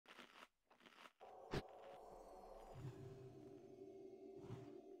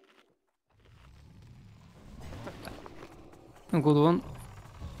A good one.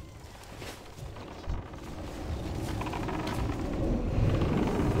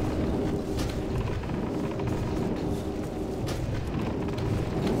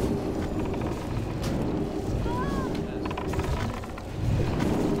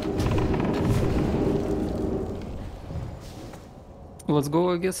 Let's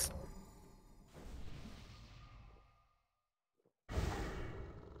go, I guess.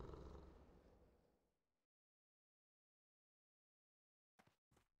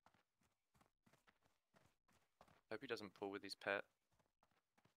 Hope he doesn't pull with his pet.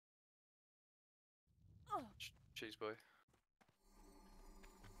 Cheese boy.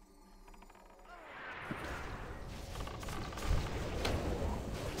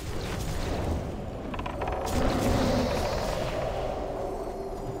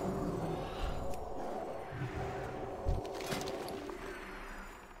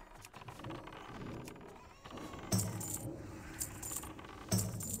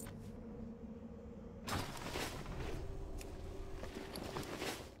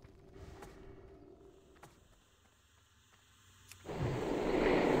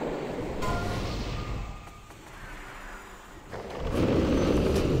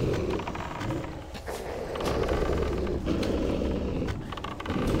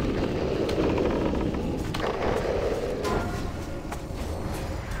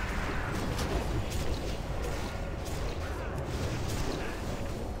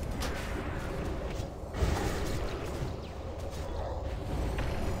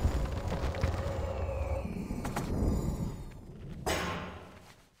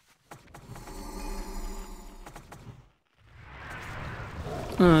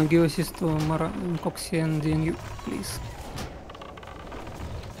 Give assist to Mara, Coxie and DNU, please.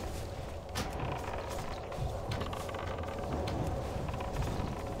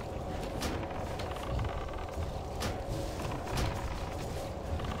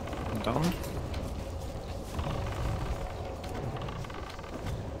 Down.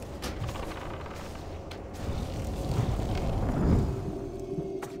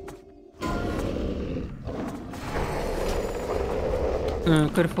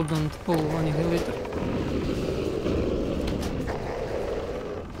 Careful, don't pull annihilator.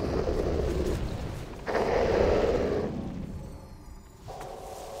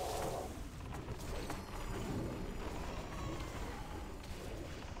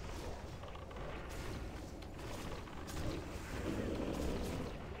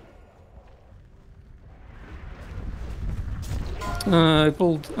 I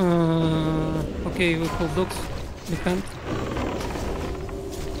pulled. Okay, we pulled dogs behind.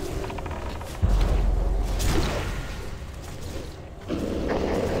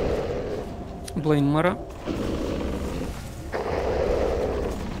 Blame Mara.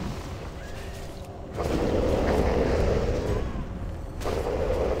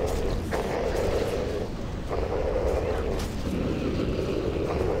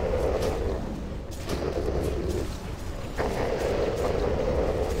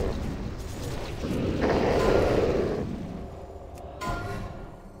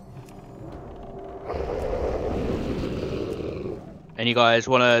 And you guys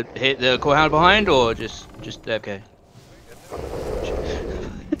want to hit the corehound behind, or just okay?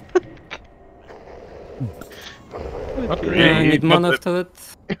 Not I really. need mana after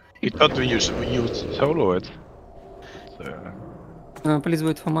that. You thought when you solo it. Please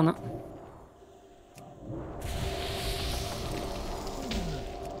wait for mana.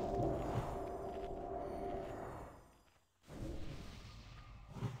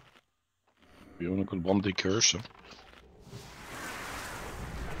 We only could one day curse.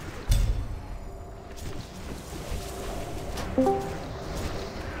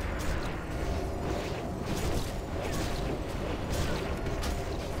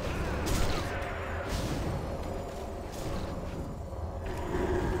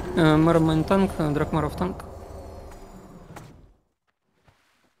 Mara main tank, Drakmara в танк.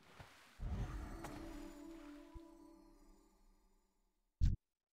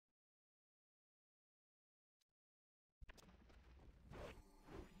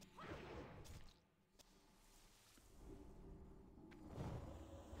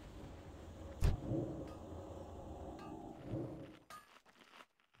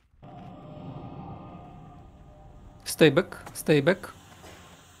 Stay back, stay back.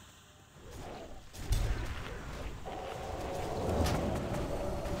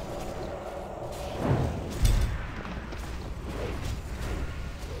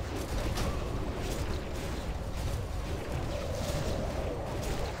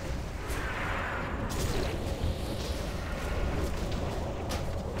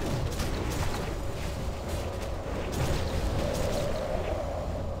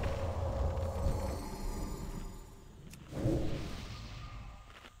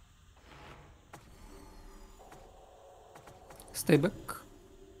 Stay back.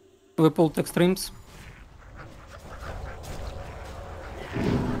 We pulled extremes.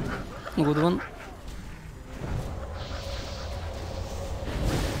 Good one.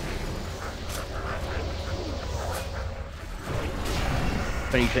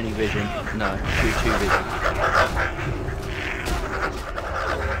 Twenty vision. No, 2 vision.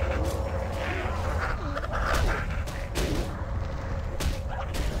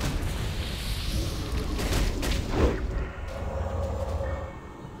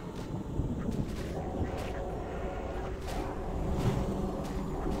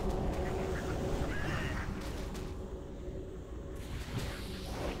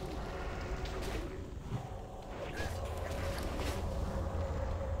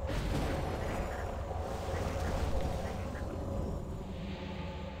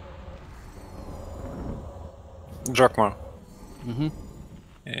 Drakmar.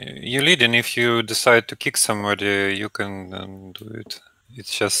 You lead, and if you decide to kick somebody, you can do it.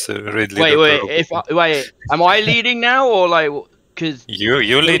 It's just raid leader. Wait. Am I leading now or like? Because you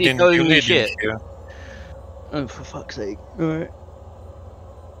leading. You leading here. Oh, for fuck's sake! All right.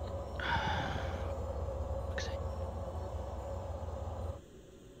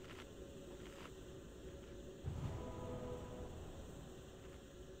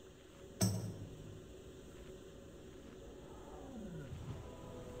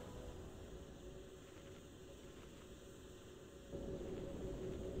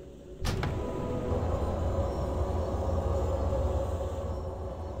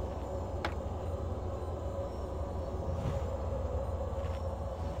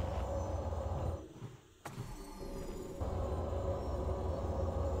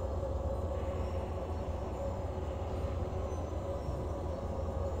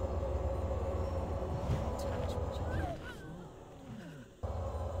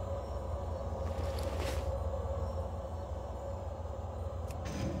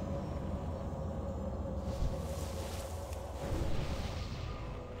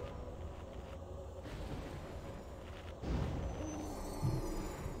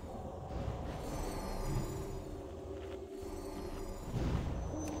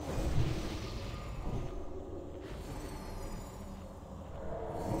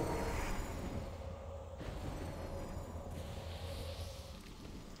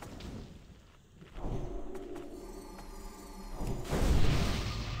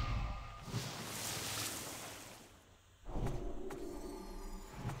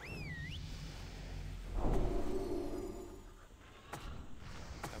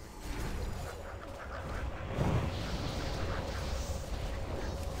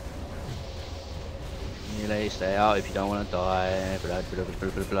 Stay out if you don't want to die. Blah blah blah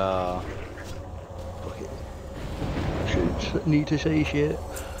blah blah. Fuck it. Shouldn't need to say shit.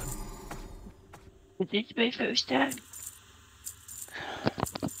 This is my first time.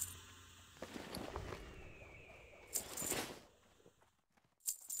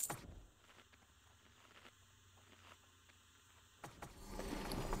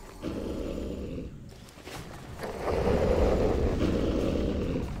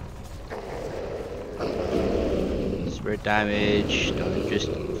 Spread damage, don't just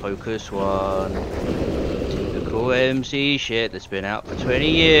focus one. Typical MC shit that's been out for 20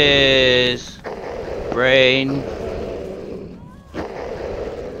 years. Brain.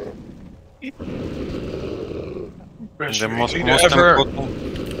 The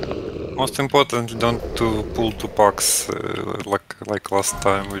most important, don't to pull 2 packs like last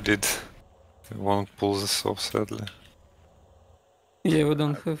time we did. We won't pull this off, sadly. Yeah, we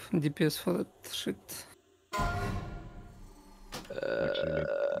don't have DPS for that shit.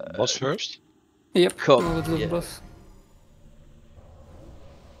 Boss first? Yep, Cool. let's do Yeah. boss.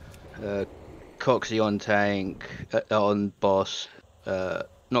 Coxie on tank, on boss.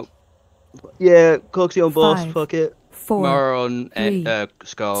 Not. Yeah, Coxie on boss. 5, Fuck it. 4, Mara on 3,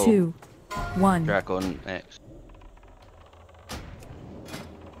 skull. 2, 1. Drac on X.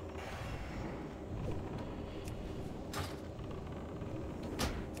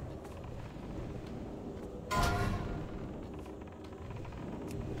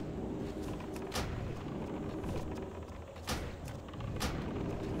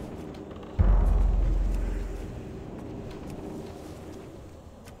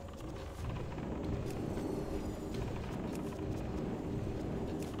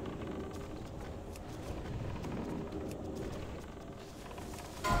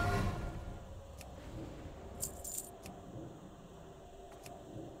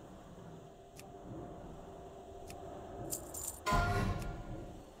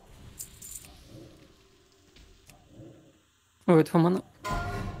 Wait for mana.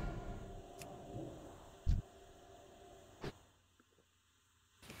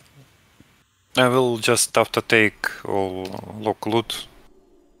 I will just after take all local loot.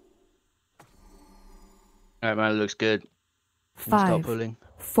 Alright, man, it looks good. We can start 5, pulling.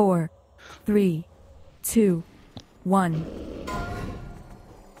 4, 3, 2, 1.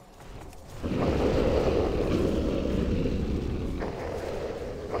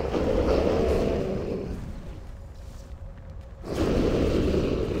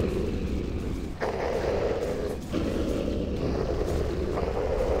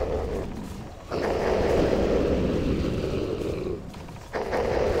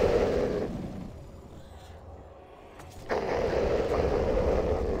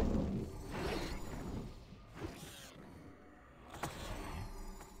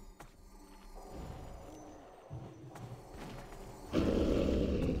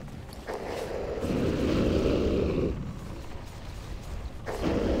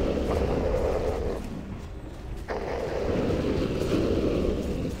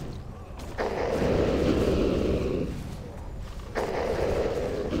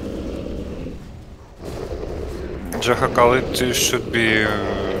 Jahakality should be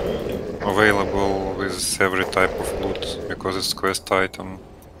available with every type of loot because it's quest item.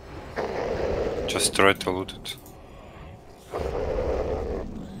 Just try to loot it.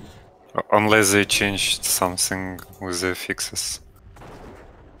 Unless they changed something with the fixes.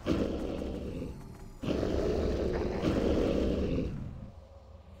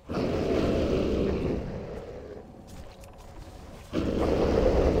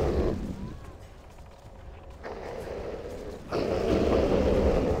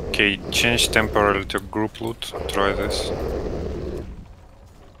 Okay, change temporarily to group loot. Try this.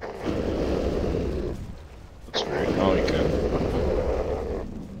 That's weird. Oh, you can.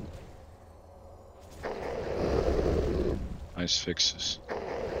 Nice fixes.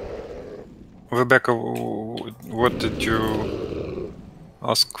 Rebecca, what did you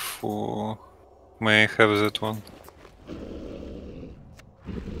ask for? May I have that one?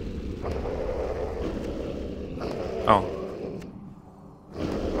 Oh.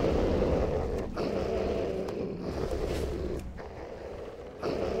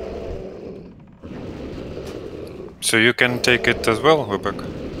 So you can take it as well, Rebecca?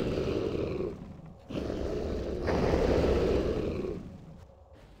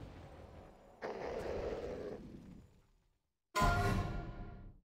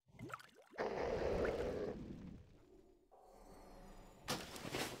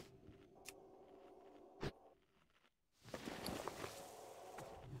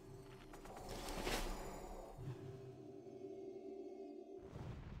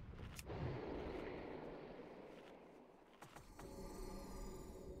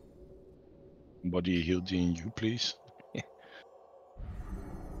 Body healed in you, please.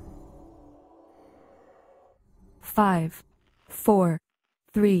 5, 4,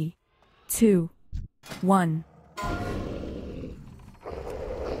 3, 2, 1.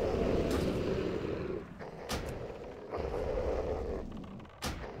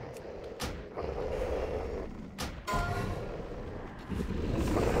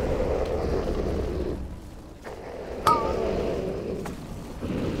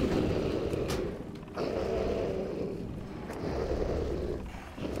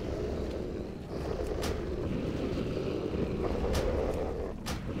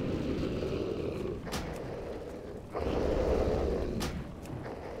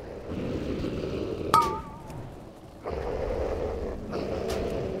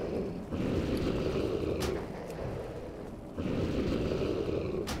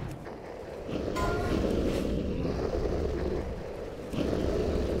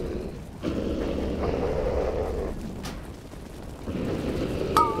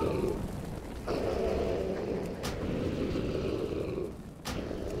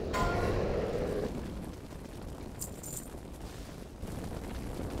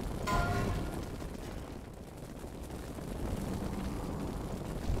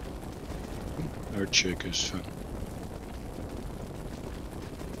 Our chick is fun.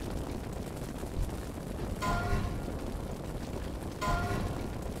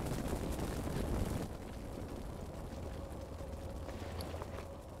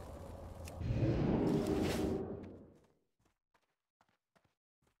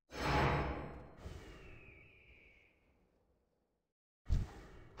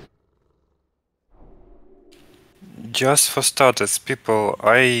 Just for starters, people,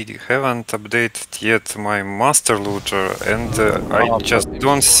 I haven't updated yet my master looter, and I just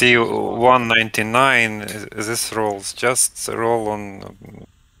don't see 199 this rolls. Just roll on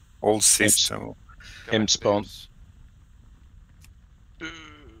old system. Go Him into spawn. boots.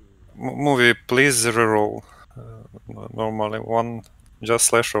 Movie, please reroll. Normally one, just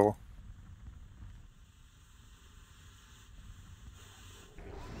slash roll.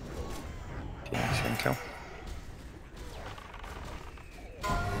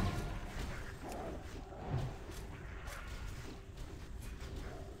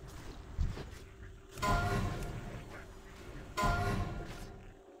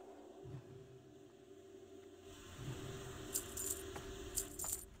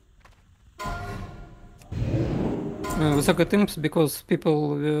 We suck at imps because people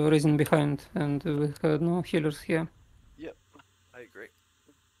were raising behind and we had no healers here. Yep, I agree.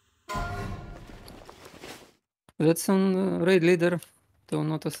 That's on raid leader to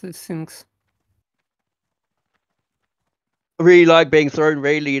notice these things. I really like being thrown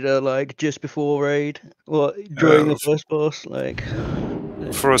raid leader like just before raid or during the first boss. Like,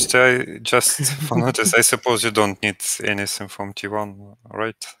 First, I just for notice. I suppose you don't need anything from T1,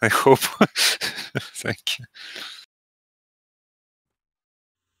 right? I hope. Thank you.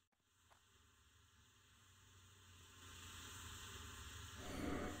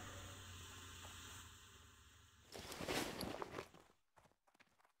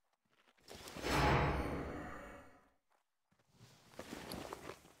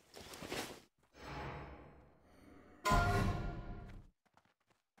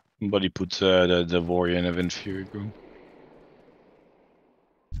 Somebody put the warrior in a wind fury room.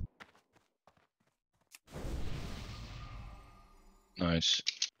 Nice.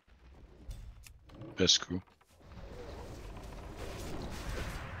 Best crew.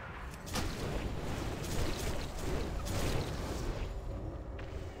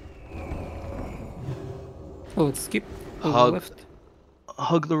 Oh, let's skip. To the hug, left.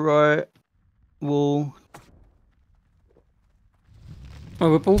 hug the right wall.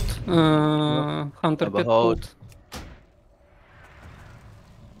 Oh, we pulled. Hunter Never pet hold. pulled.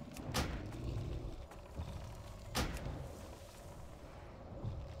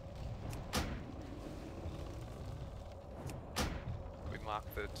 We mark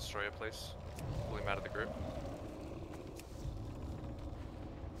the destroyer place. Pull him out of the group.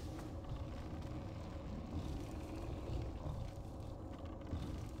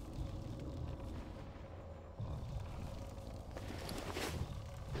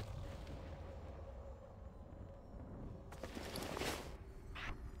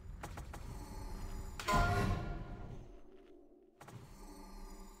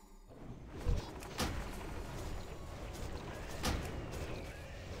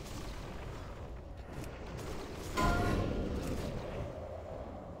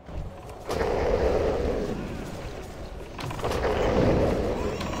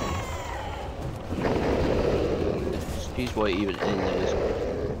 He's what even in this.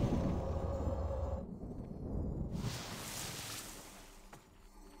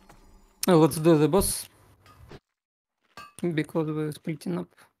 Oh, let's do the boss. Because we're splitting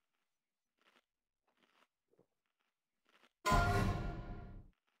up.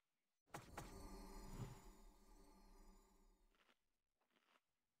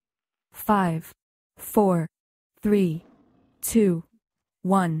 Five, 4, 3, 2,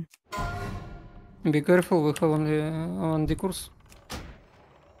 1. Be careful, we have only one decurs.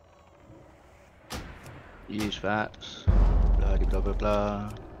 Use fats. Blah blah blah blah.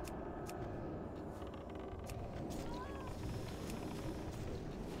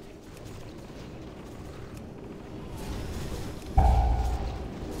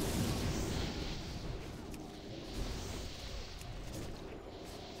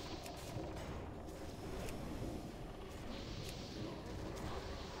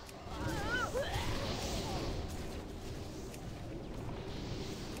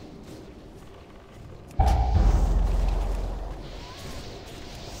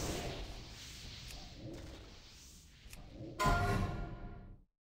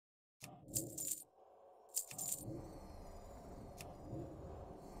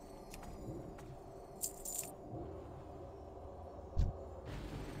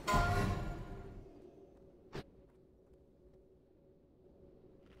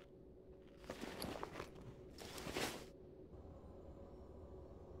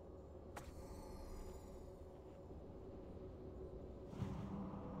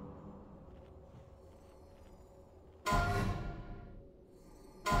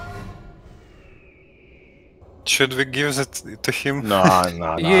 Should we give it to him? No.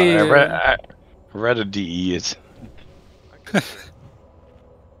 Yeah. I'd rather DE it. I guess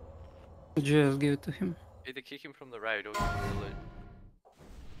Just give it to him. either kick him from the raid or give him the loot.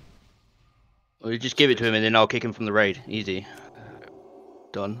 Or you just give it to him and then I'll kick him from the raid. Easy.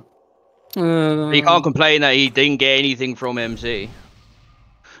 Done. You can't complain that he didn't get anything from MC.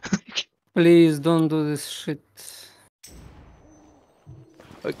 Please don't do this shit.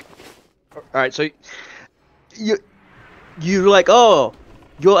 Alright, so you're like, oh,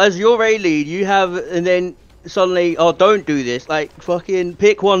 as your raid lead, you have, and then suddenly, oh, don't do this. Like, fucking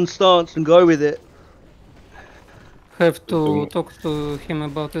pick one stance and go with it. Have to talk to him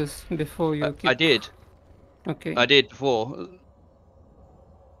about this before you kick. I did. Okay. I did before.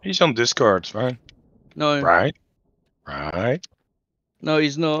 He's on Discord, right? No. Right. Right. No,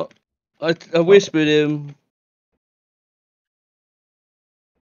 he's not. I whispered him.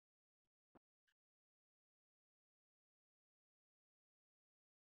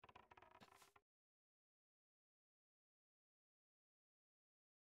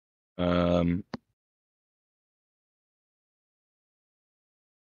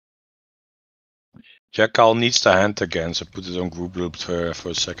 Jackal needs the hand again, so put it on group loop for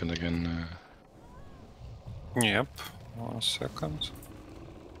a second again. Yep. 1 second.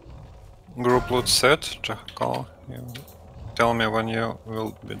 Group loot set, Jackal. You tell me when you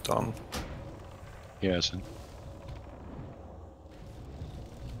will be done. Yes.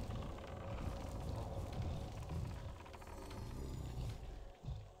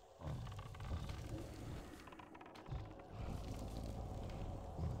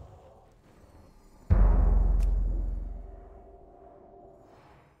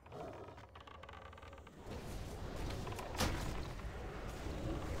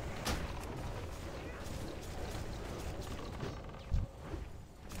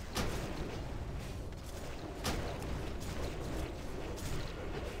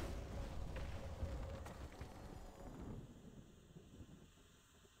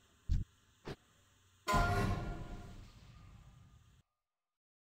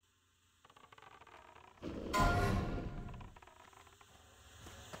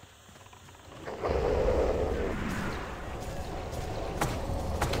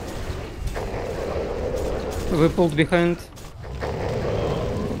 We pulled behind.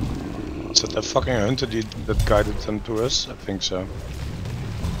 Is that the fucking hunter that guided them to us? I think so.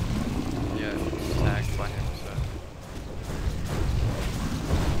 Yeah, it's tagged by him,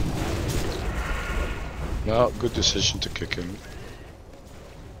 so. No, good decision to kick him.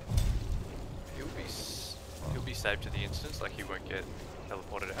 He'll be saved to the instance, like he won't get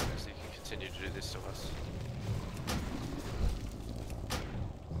teleported out, so he can continue to do this to us.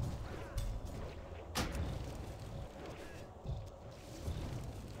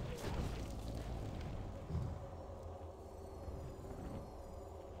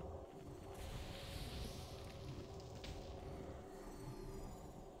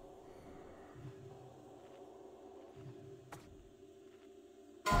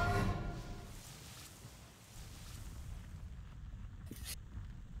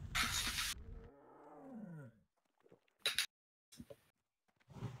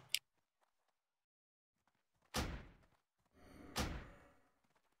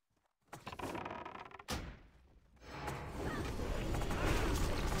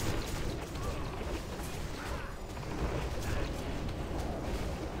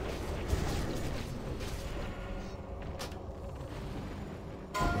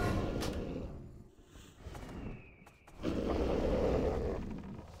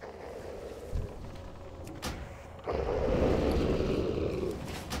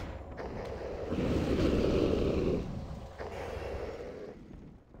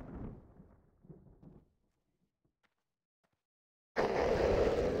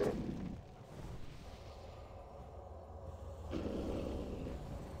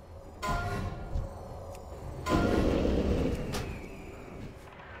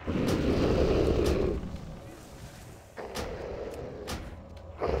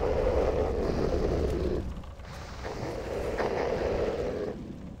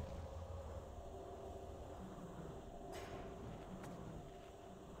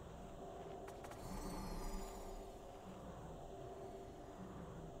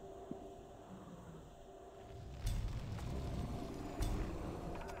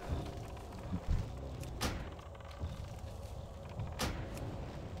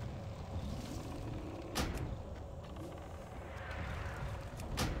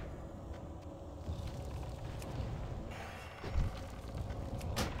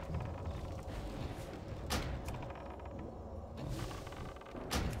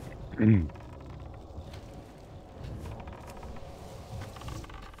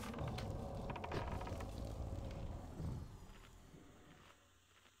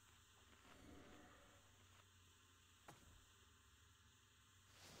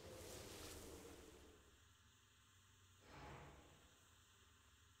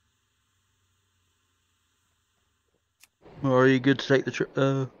 Or are you good to take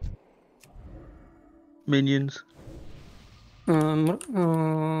the minions?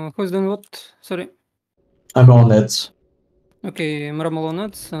 Who's doing what? Sorry. I'm on it. Okay, Mramble on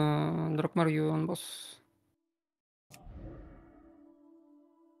it. Drakmar, you on boss.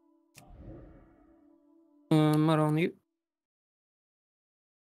 Mara on you.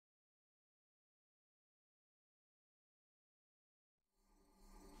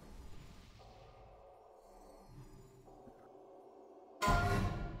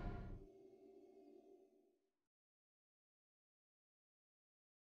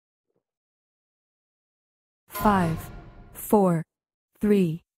 Five, four,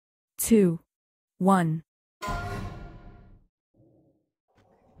 three, two, one.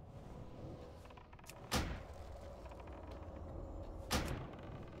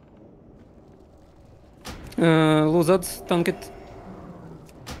 Lose that, tank it.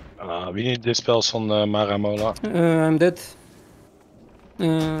 We need dispels on Maramola. I'm dead.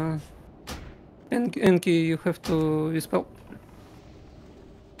 Enki, you have to dispel.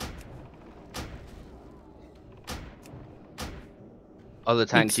 Other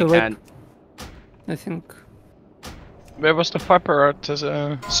tanks It's you a wipe, can. I think. Where was the Viper at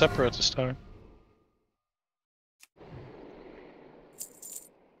separatist time?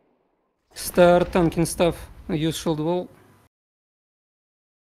 Start tanking stuff. Use shield wall.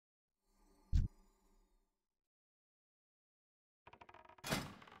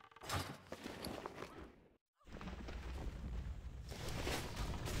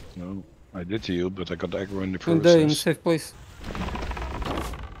 No, I did heal, but I got aggro in the And die in process. safe place.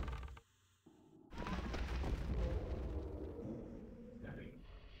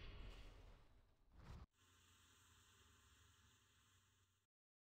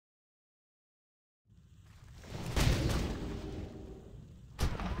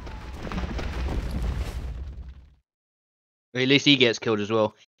 At least he gets killed as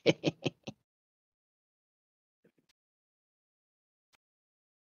well.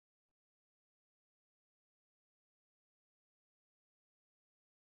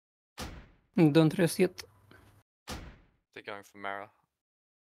 Don't rest yet. They're going for Mara.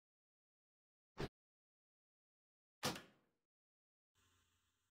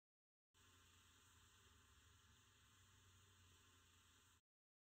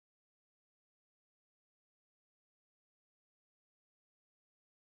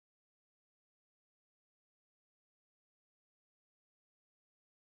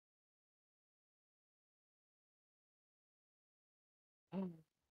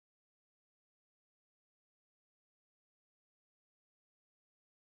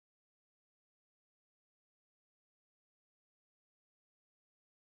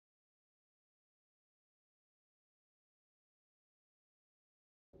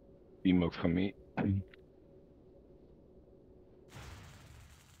 Teamwork for me.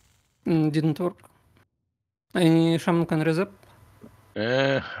 Didn't work. Any shaman can res up?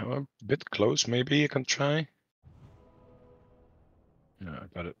 We're a bit close, maybe you can try. Yeah, I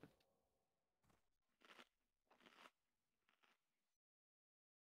got it.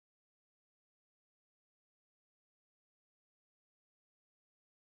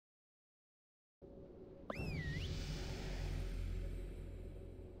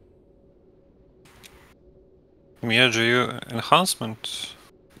 Mage, you enhancement?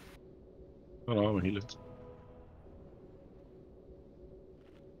 Oh no, heal it.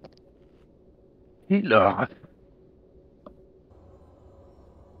 Healer.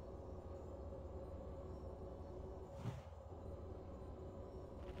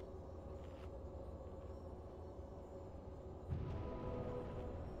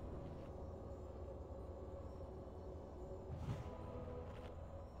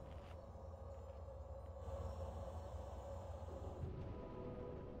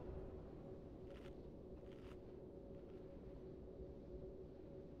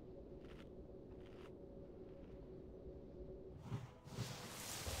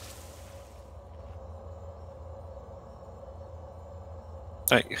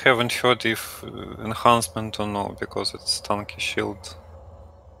 I haven't heard if enhancement or no, because it's tanky shield.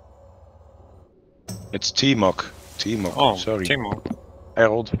 It's T-Mok. T-Mok, Oh, sorry. Timo. I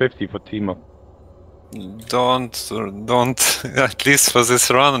rolled 50 for T-Mok. Don't, at least for this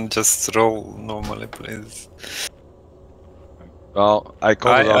run, just roll normally, please. Well, I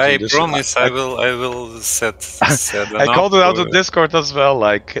called it out I on this. promise I will set I an called it out up, on Discord as well,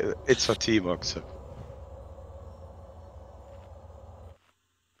 like, it's for T-Mok, so.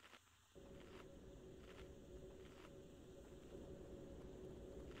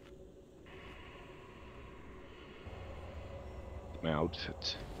 My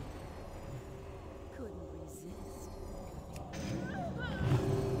outfit.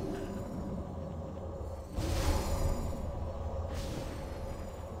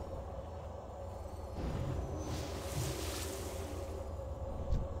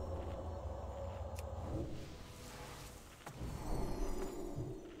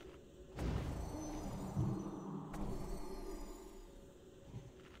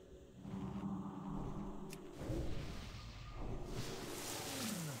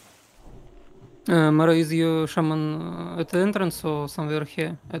 Mara, is your shaman at the entrance or somewhere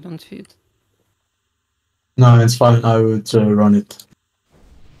here? I don't see it. No, it's fine. I would run it.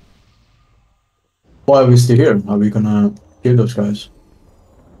 Why are we still here? Are we gonna kill those guys?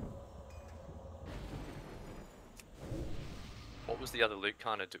 What was the other loot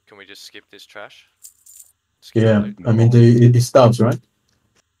kind of do? Can we just skip this trash? Skip the Yeah, loot? I mean, it stops, right?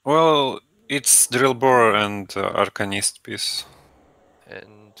 Well, It's drill bore and arcanist piece.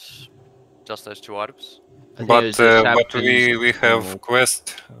 And just those 2 items? I think it was the But Sabkin's we have normal.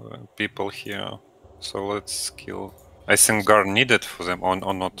 quest people here, so let's kill. I think guard needed for them or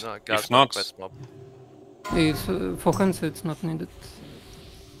not. No, If Guard's not a not, quest mob. It's for hands, it's not needed.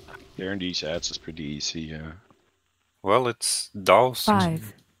 Clearing these ads is pretty easy, yeah. well, it's doused.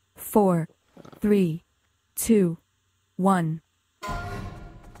 5, 4, 3, 2, 1.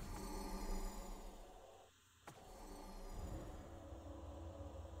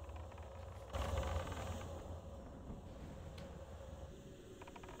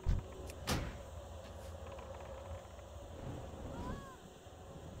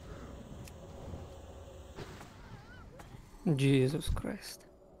 Jesus Christ.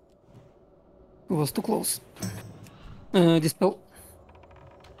 Was too close. Dispel.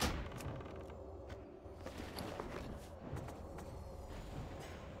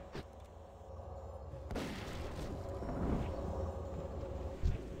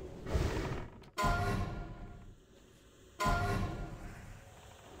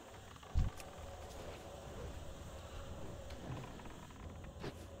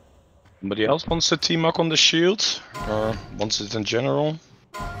 Somebody else wants to team up on the shield? Or wants it in general?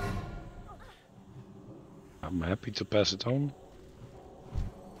 I'm happy to pass it on.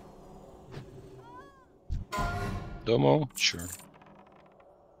 Domo? Sure.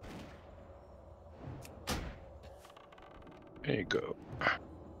 There you go.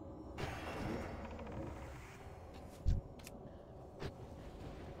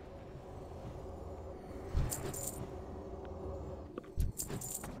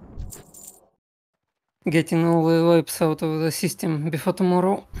 Getting all the wipes out of the system before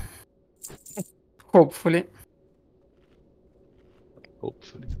tomorrow. Hopefully.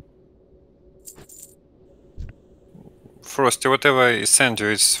 Hopefully. Frosty, whatever I send you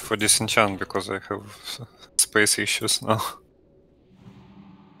is for disenchant because I have space issues now.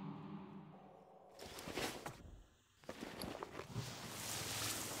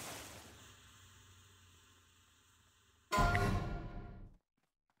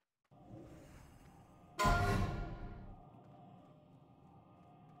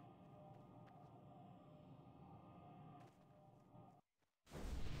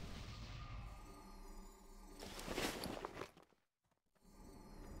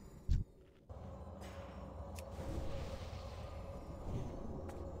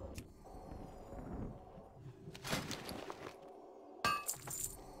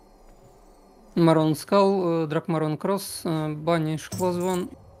 Maroon Skull, drop Maroon Cross, Banish close one.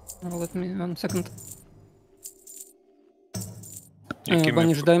 Let me 1 second. You give me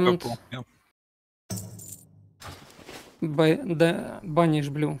Banish Diamond, purple, yeah. Banish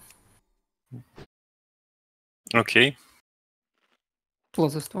Blue, Okay.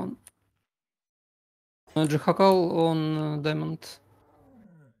 closest one. Jihakal on Diamond.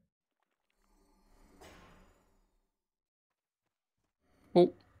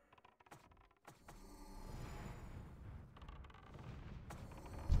 Oh.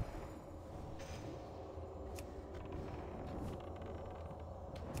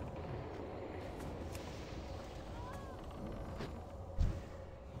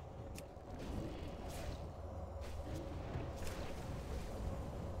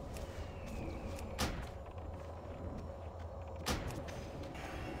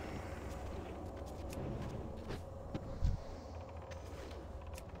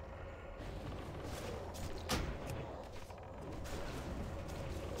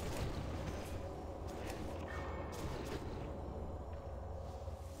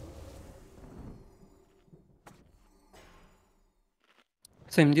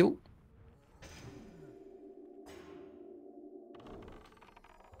 Same deal.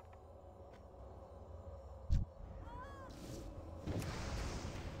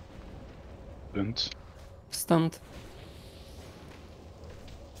 And Stunned.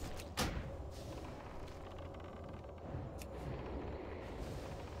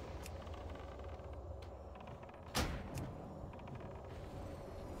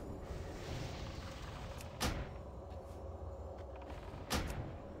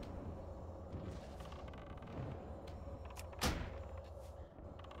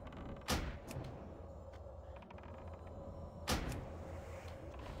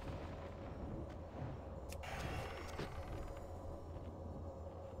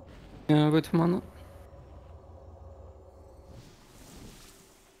 Wait for mana.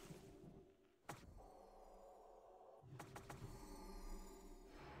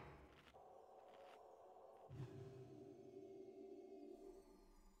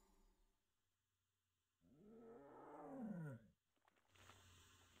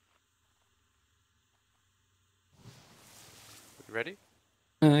 You ready?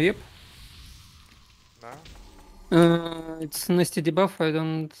 Yep. No? It's nasty debuff, I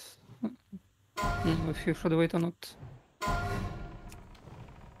don't know if you should wait or not.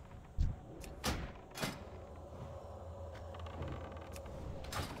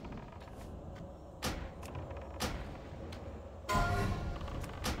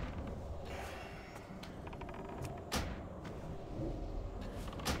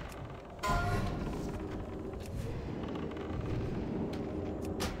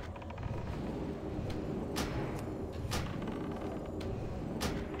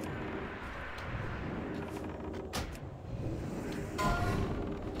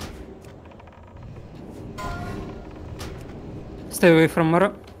 Stay away from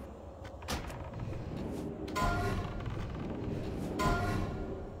Mara.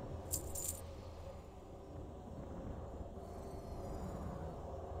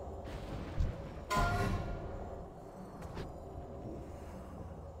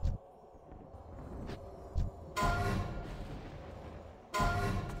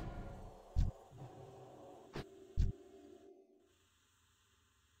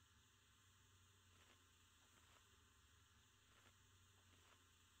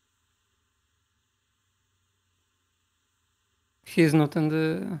 He's not in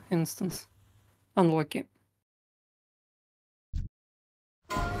the instance. Unlucky.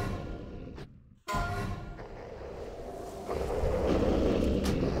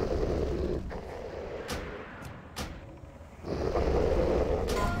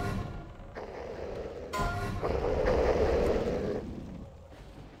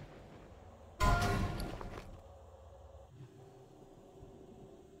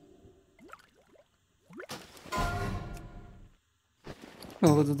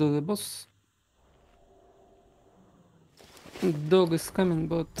 Well, let's do the boss. Dog is coming,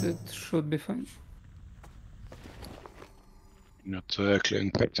 but it should be fine. Not clearing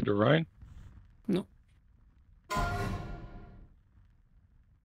back to the Rhine. No.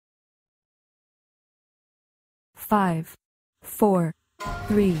 Five, 4,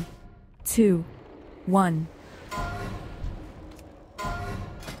 3, 2, 1.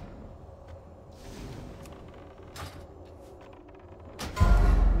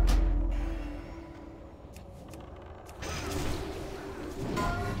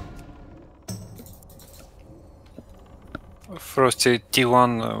 Frosty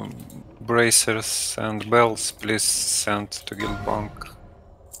T1 bracers and bells, please send to Guild Bank.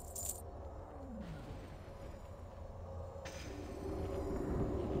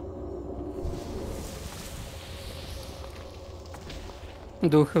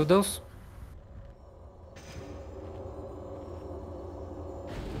 Do you have those?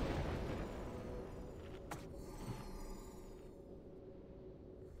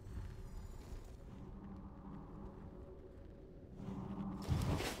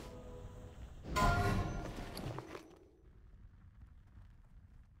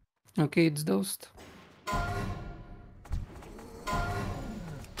 Okay, it's dosed.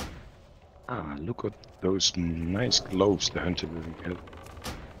 Ah, look at those nice gloves the hunter will get.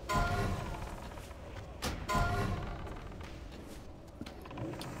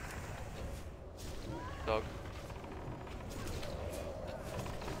 Dog.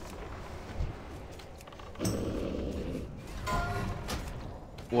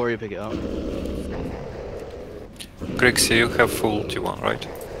 Warrior, pick it up. Grixie, you have full T1, right?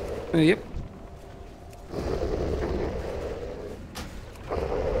 Yep.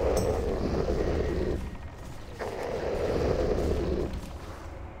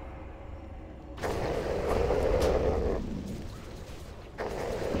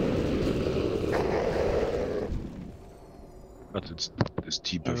 But it's this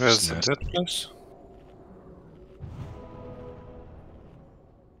debuff Where's is the nasty. dead plus?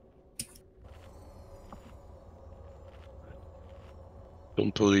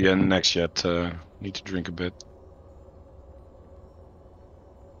 Don't pull the next yet. Need to drink a bit.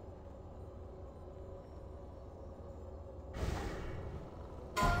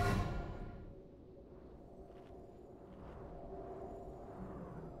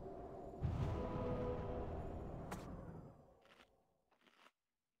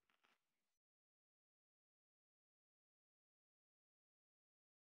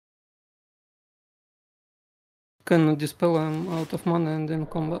 Can dispel, I'm out of mana and in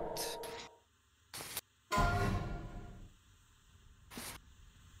combat.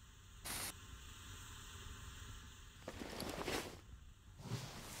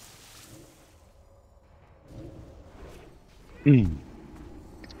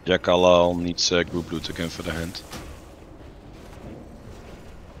 Jack Alal needs group loot again for the hand.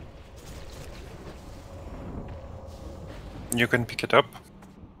 You can pick it up.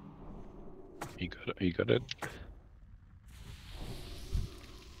 He got it.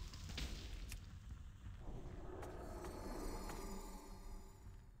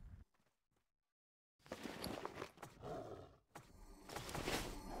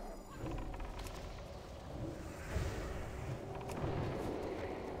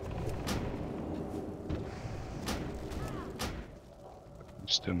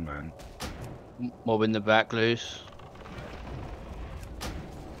 Still, man. Mob in the back loose.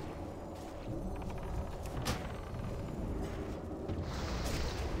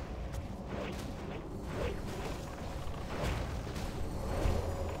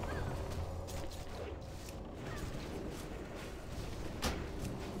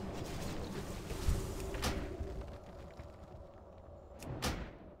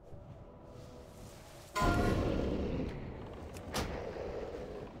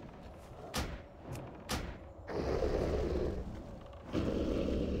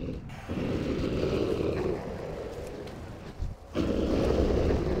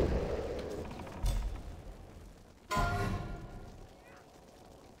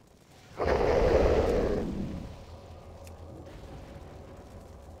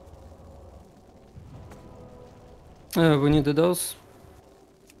 We need a dose.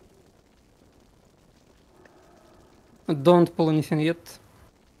 Don't pull anything yet.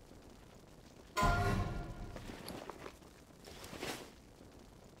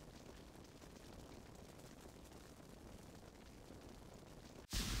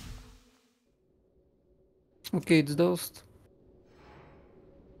 Okay, it's dosed.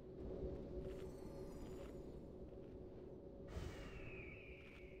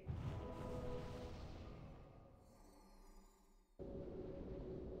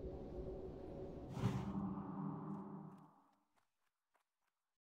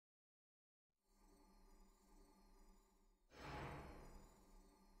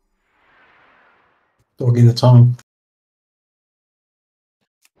 Dogging the time.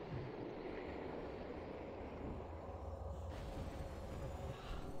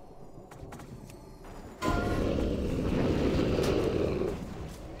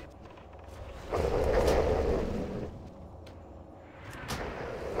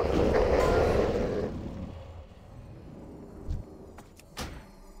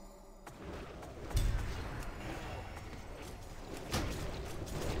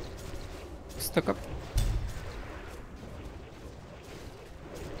 Stack up.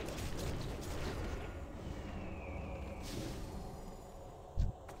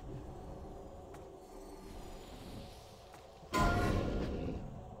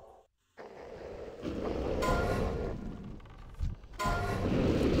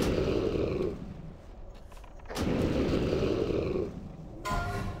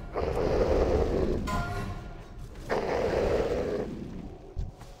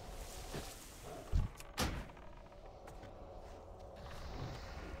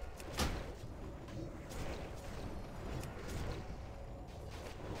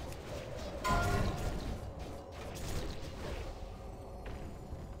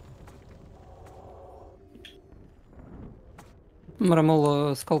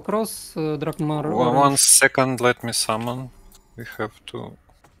 Maramola Skullcross, Drakmar 1 Orange. second, let me summon. We have 2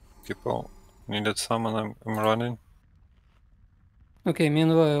 people. Needed summon, I'm running. Okay,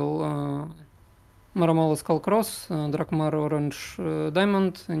 meanwhile, Maramola Skullcross, Drakmar Orange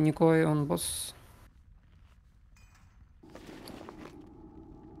Diamond, Nikoi on boss.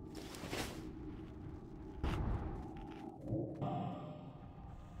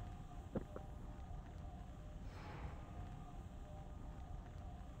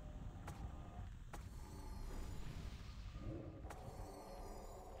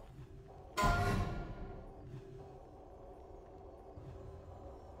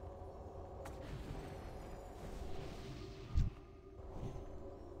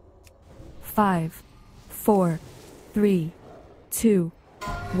 Five, 4, 3, 2,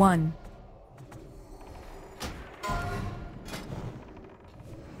 1.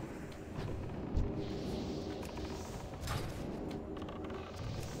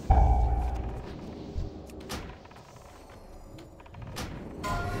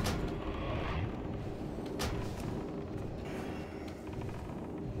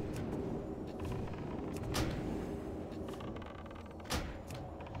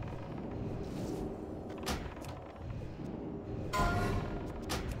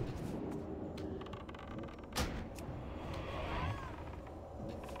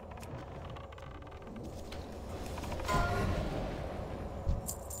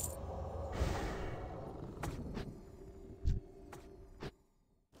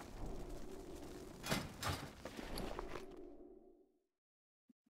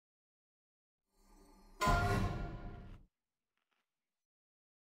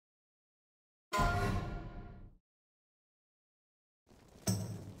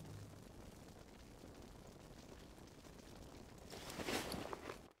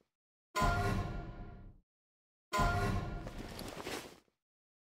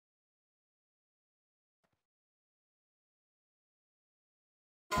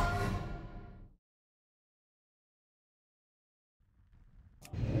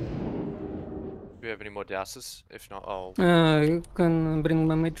 Do you have any more douses? If not, I'll... You can bring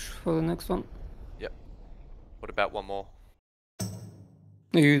my mage for the next one. Yep. What about one more?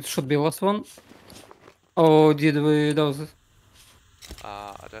 It should be last one. Or did we dose it?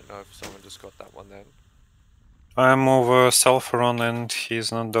 I don't know if someone just got that one then. I'm over Sulfuron and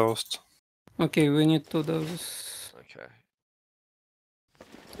he's not dosed. Okay, we need 2 doses. Okay.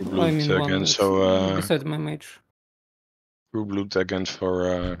 Group I loot mean one again, it's so beside my mage. group loot again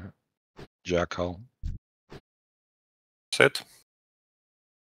for Jackal. Set.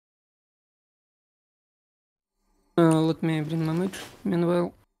 Let me bring my mage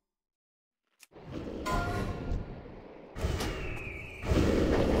meanwhile.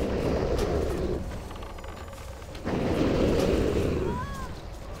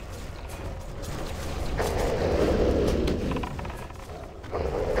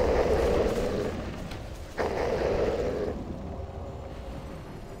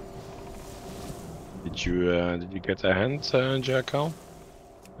 Did you get a hand, Jackal?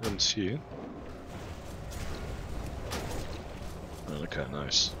 I didn't see it. Okay,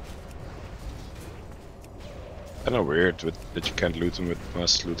 nice. Kinda weird that you can't loot them with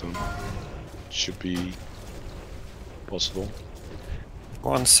must loot them. Should be possible.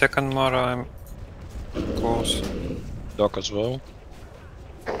 1 second, Mara, I'm close. Dock as well.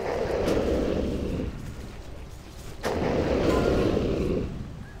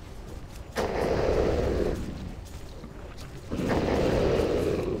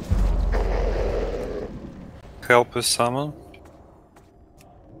 Help with summon.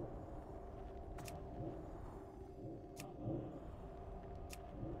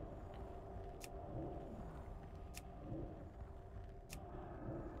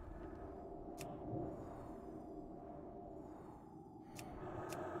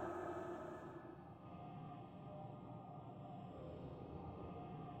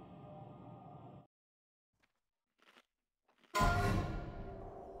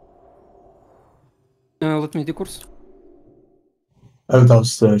 Let me decourse. Oh, that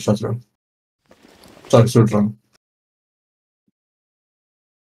was the shot room. Sorry, sword room.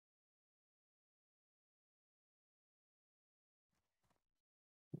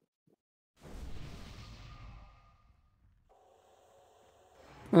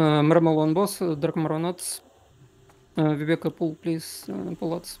 Mramel on boss, Dark Maronauts. Viveka, pull please,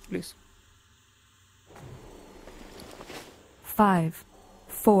 pull outs, please. 5,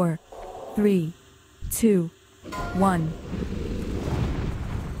 4, 3, 2, 1.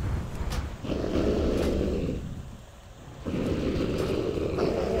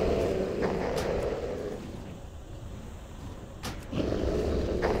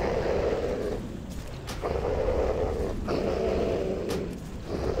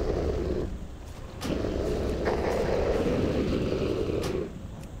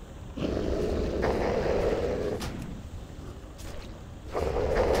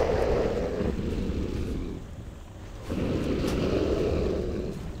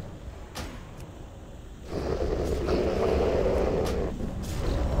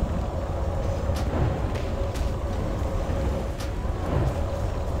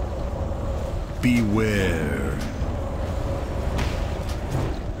 Beware.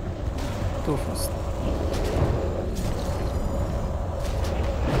 Too fast.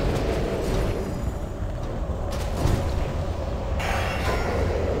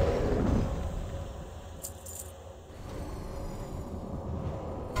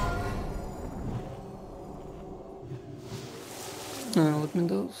 Let me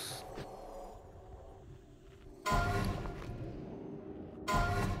dose.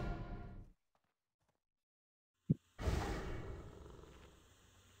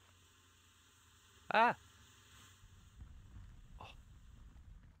 Ah!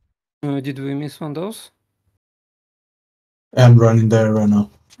 Did we miss one dose? I'm running there right now.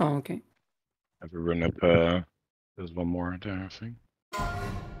 Oh, okay. Have a run up, there's one more there, I think.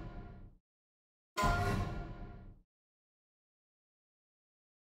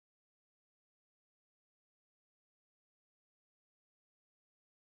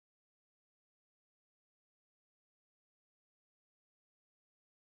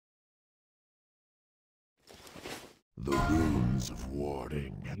 The runes of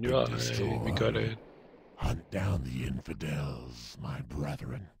warding have been Yeah, destroyed. we got it. Hunt down the infidels, my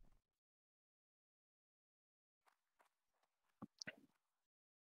brethren.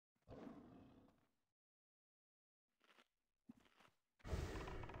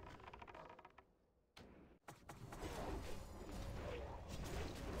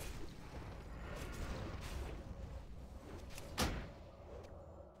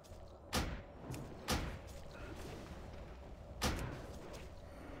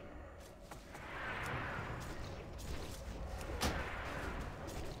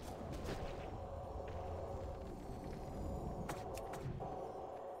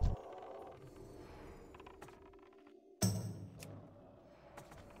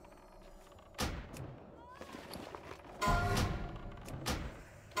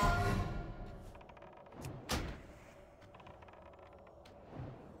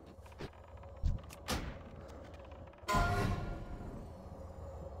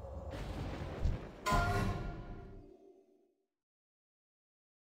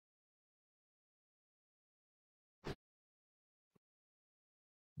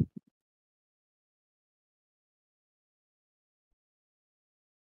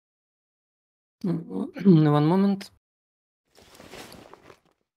 One moment.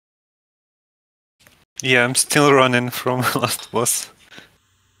 Yeah, I'm still running from last boss.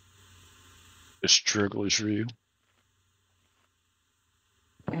 The struggle is real.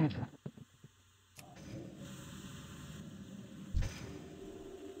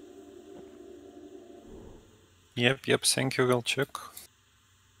 Yep, thank you, we'll check.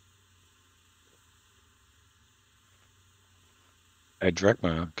 Hey,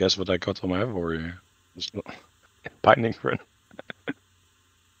 Drachma, guess what I got on my warrior? It's not binding run.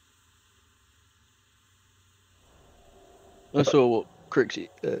 I saw what Crixie,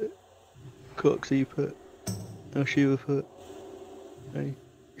 Coxie put. Or Shiva put. Hey,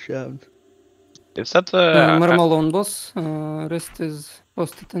 shouting. Is that Normal on boss. Rest is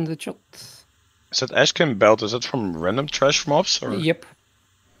posted in the chat. is that Ashkin belt? Is that from random trash mobs or? Yep.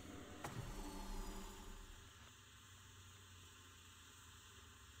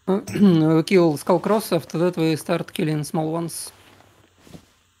 We kill Skullcross, after that we start killing small ones.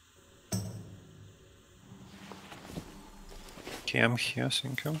 Okay, I'm here,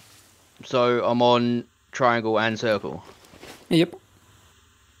 thank you. So I'm on triangle and circle. Yep.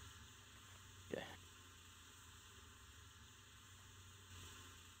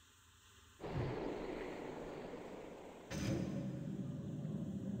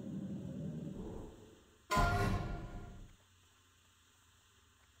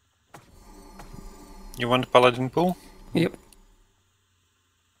 You want paladin pool? Yep.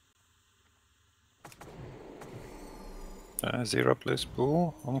 Zero please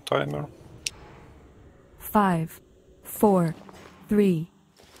pool on timer. 5, 4, 3,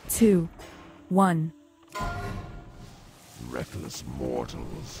 2, 1. Reckless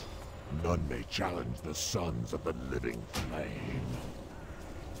mortals. None may challenge the sons of the living flame.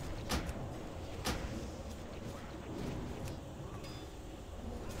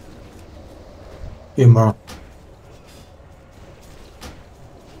 Imra.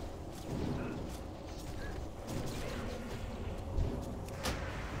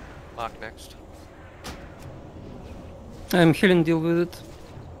 Mark next. I'm healing, deal with it.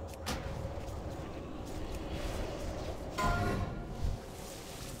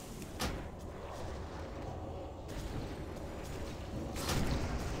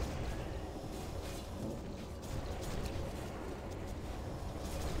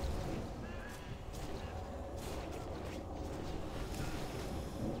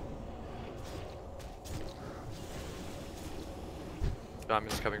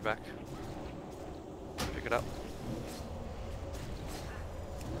 Diamond's coming back. Pick it up.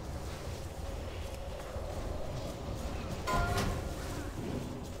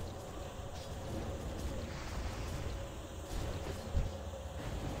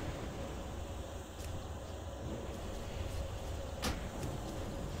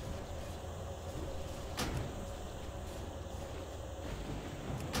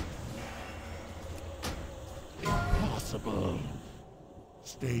 Impossible.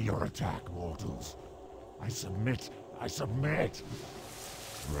 Stay your attack, mortals. I submit. I submit.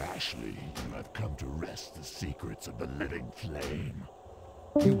 Rashly, you have come to wrest the secrets of the living flame.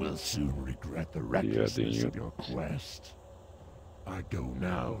 You will soon regret the recklessness of your quest. I go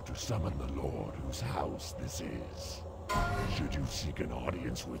now to summon the Lord whose house this is. Should you seek an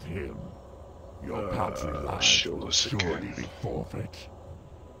audience with him, your paltry lives will surely be forfeit.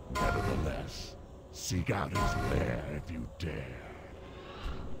 Nevertheless, seek out his lair if you dare.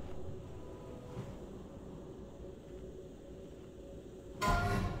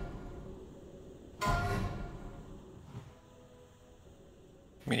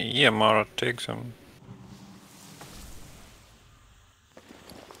 Yeah, Mara takes him.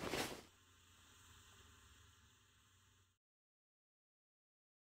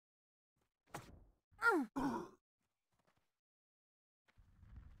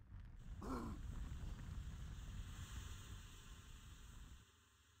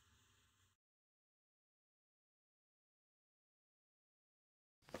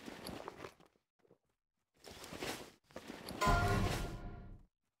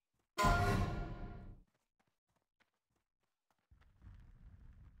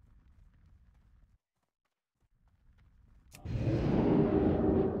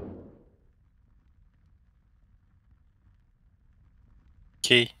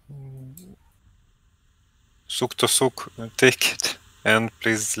 Okay. Suk to suk, take it. And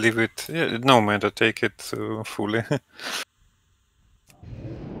please leave it. Yeah, no matter, take it fully.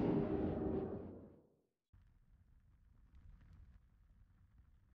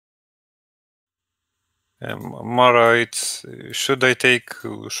 Mara, it's should I take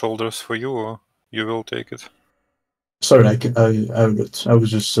shoulders for you, or you will take it? Sorry, I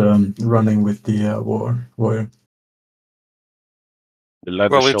was just running with the warrior. The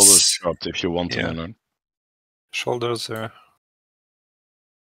leather Well, shoulders it's dropped if you want yeah. them or not. Shoulders there.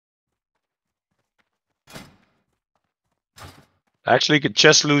 Actually,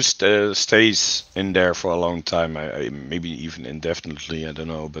 chest loose stays in there for a long time. Maybe even indefinitely. I don't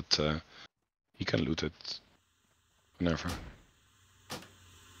know, but you can loot it whenever.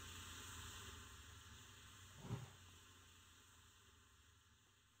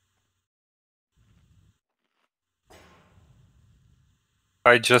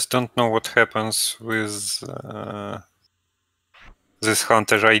 I just don't know what happens with this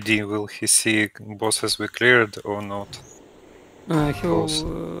hunter ID. Will he see bosses we cleared or not? He'll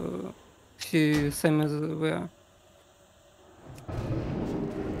see same as we are.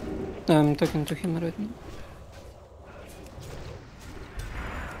 I'm talking to him right now.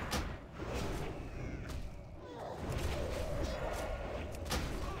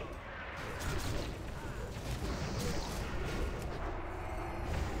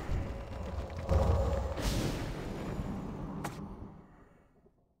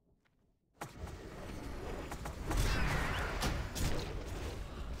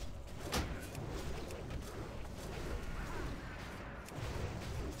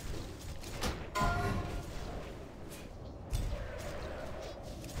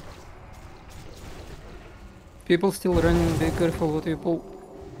 People still running, be careful what you pull.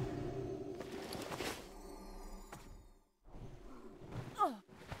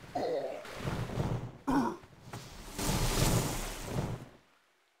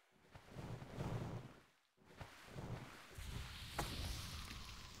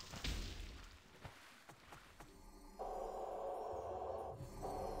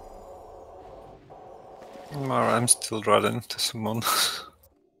 I'm still running to summon.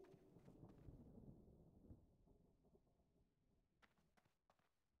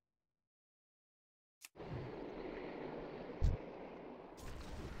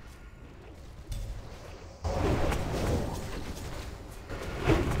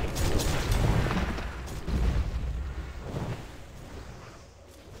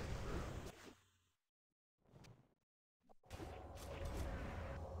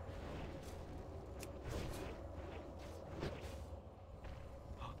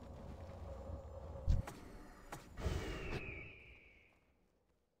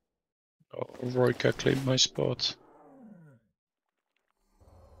 Oh, Royka claimed my spot.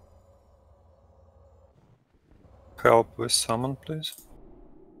 Help with summon, please.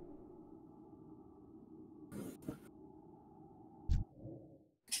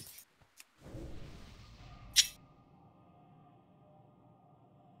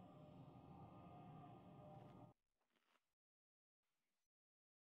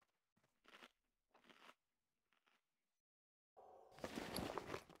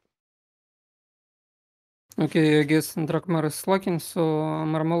 Okay, I guess Drakmar is slacking, so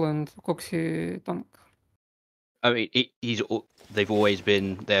Marmol and Coxy tank. I mean, they've always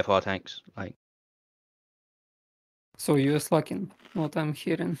been there for our tanks. Like, So you're slacking, what I'm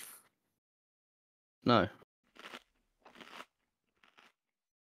hearing. no.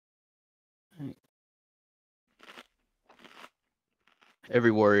 Every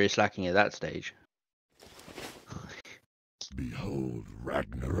warrior is slacking at that stage. Behold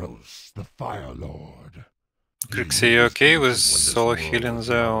Ragnaros, the Fire Lord. Crixie, you okay with solo healing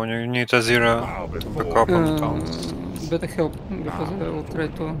there, or you need a zero to back up on towns? Better help, because I will try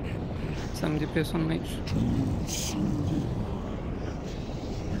to some DPS on mage. Too soon.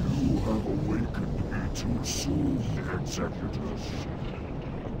 You have awakened me too soon, Executors.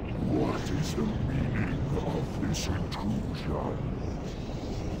 What is the meaning of this intrusion?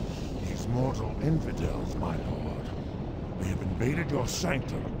 These mortal infidels, my lord. They have invaded your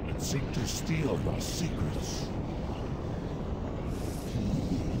sanctum and seek to steal your secrets.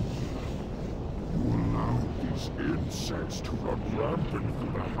 You allowed these insects to run rampant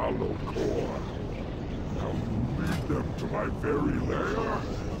through the hallowed core. Now you lead them to my very lair?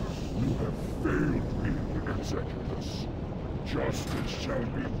 You have failed me, Executors. Justice shall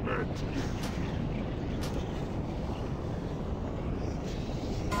be met.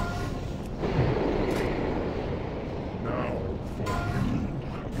 Now for you,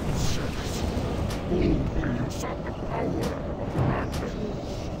 insects. Boldly usurp the power of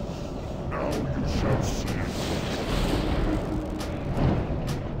Ragnaros. Now you shall see.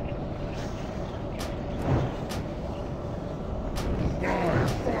 By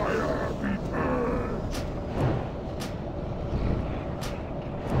fire be purged!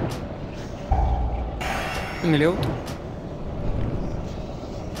 Миллиот.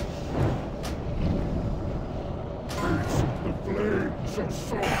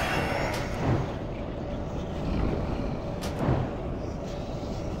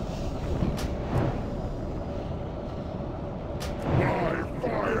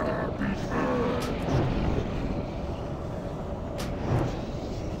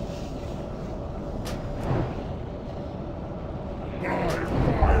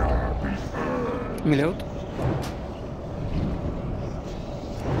 Melee out.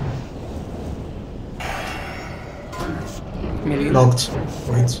 Melee in. Knocked.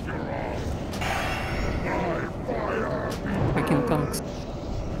 Wait. Fucking tanks.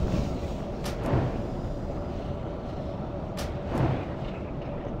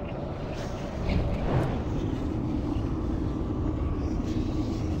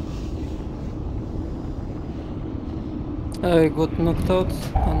 I got knocked out.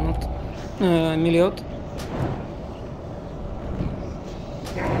 Not. Melee out.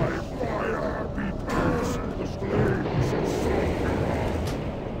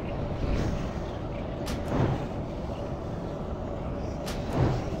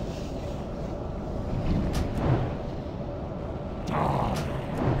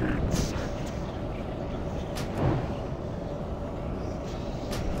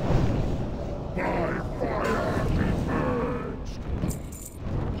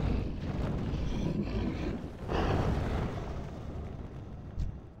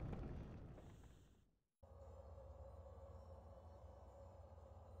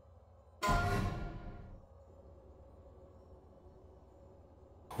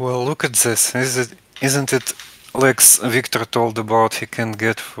 Well, look at this. Isn't it like Victor told about he can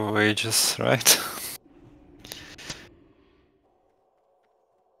get for ages, right?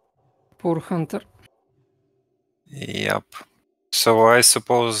 Poor hunter. Yep. So I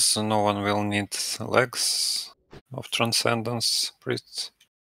suppose no one will need legs of Transcendence, Priest.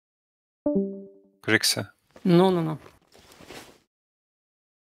 Grixie. No.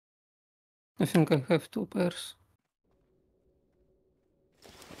 I think I have 2 pairs.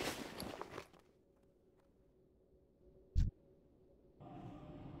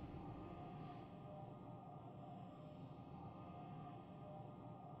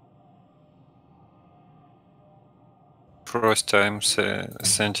 First time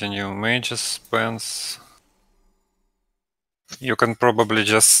sending you mages spans. You can probably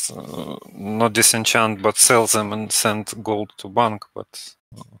just not disenchant but sell them and send gold to bank, but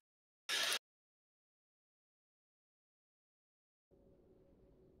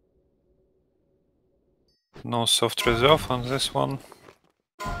no soft reserve on this one.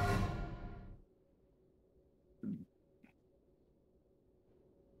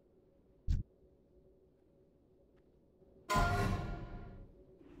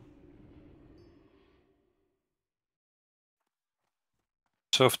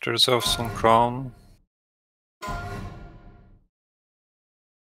 Soft reserves on crown.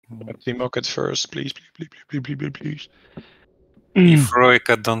 Let me mock it first, please, please. If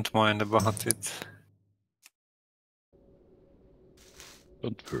Roika don't mind about it.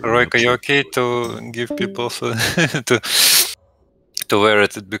 Roika, you okay to give people to wear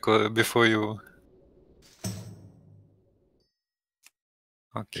it before you?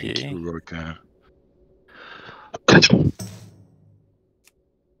 Okay. Thank you, Roika.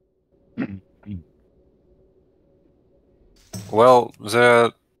 Well, there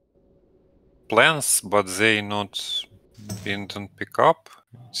are plans, but they not didn't pick up,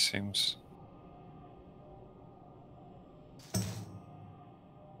 it seems.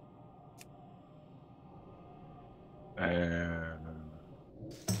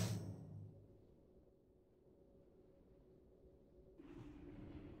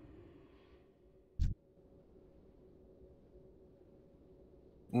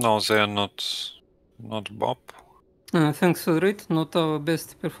 No, they are not Bob. Thanks for it. Not our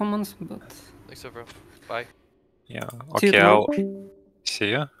best performance, but Thanks, everyone. Bye. Yeah. See you Okay, tomorrow. I'll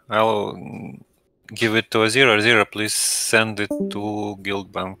see ya. I'll give it to Azira. Azira, please send it to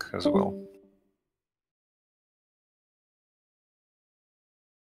Guild Bank as well.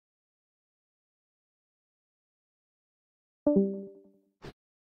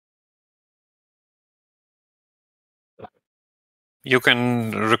 You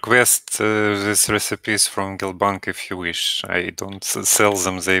can request these recipes from Guild Bank if you wish. I don't sell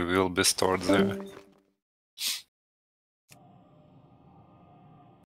them, they will be stored there.